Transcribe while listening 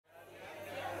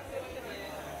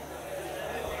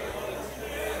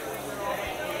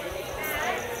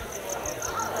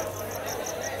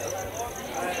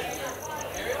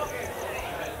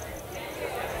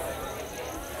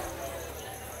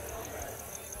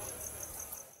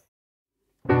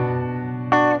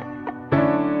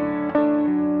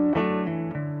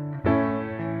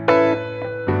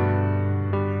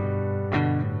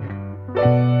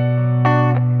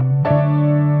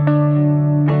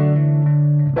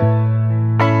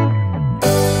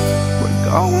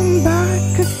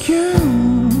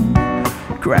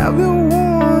Grab the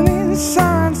warning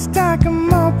signs, stack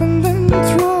 'em up and then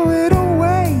throw it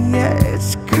away. Yeah,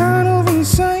 it's kind of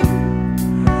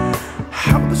insane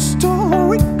how the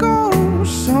story goes.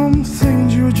 Some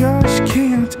things you just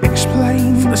can't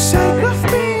explain for the sake of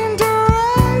being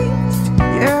deranged.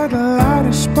 Yeah, the light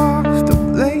has sparked the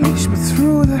blaze, but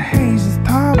through the haze the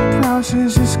thought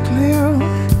process is clear.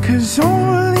 'Cause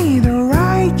only the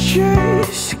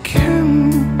righteous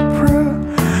can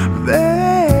prevail.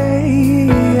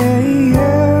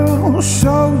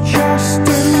 So just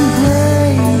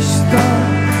embrace the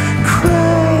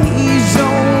craze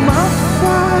on my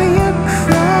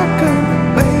firecracker,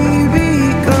 baby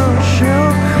girl.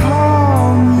 She'll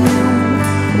calm you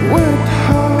with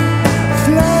her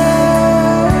flames.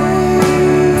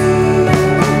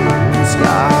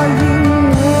 Are you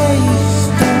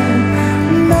wasted?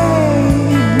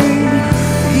 Maybe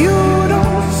you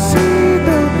don't see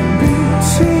the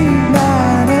beauty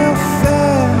manifested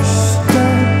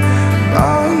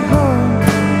by her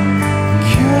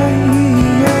case.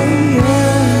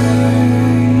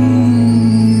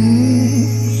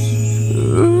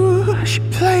 Ooh, she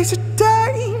plays a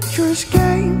dangerous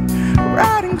game,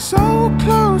 riding so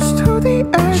close to the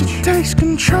edge. She takes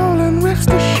control and rips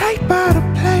the shape out of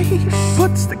place,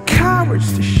 puts the cowards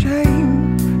to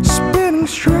shame. Spitting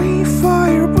straight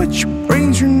fire, but your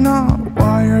brains are not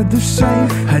wired the same.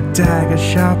 Her dagger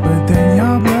sharper than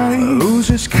your blade,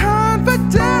 loses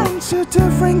confidence. A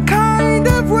different kind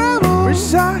of rebel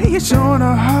resides on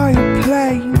a higher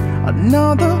plane,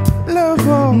 another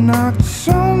level. Not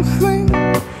so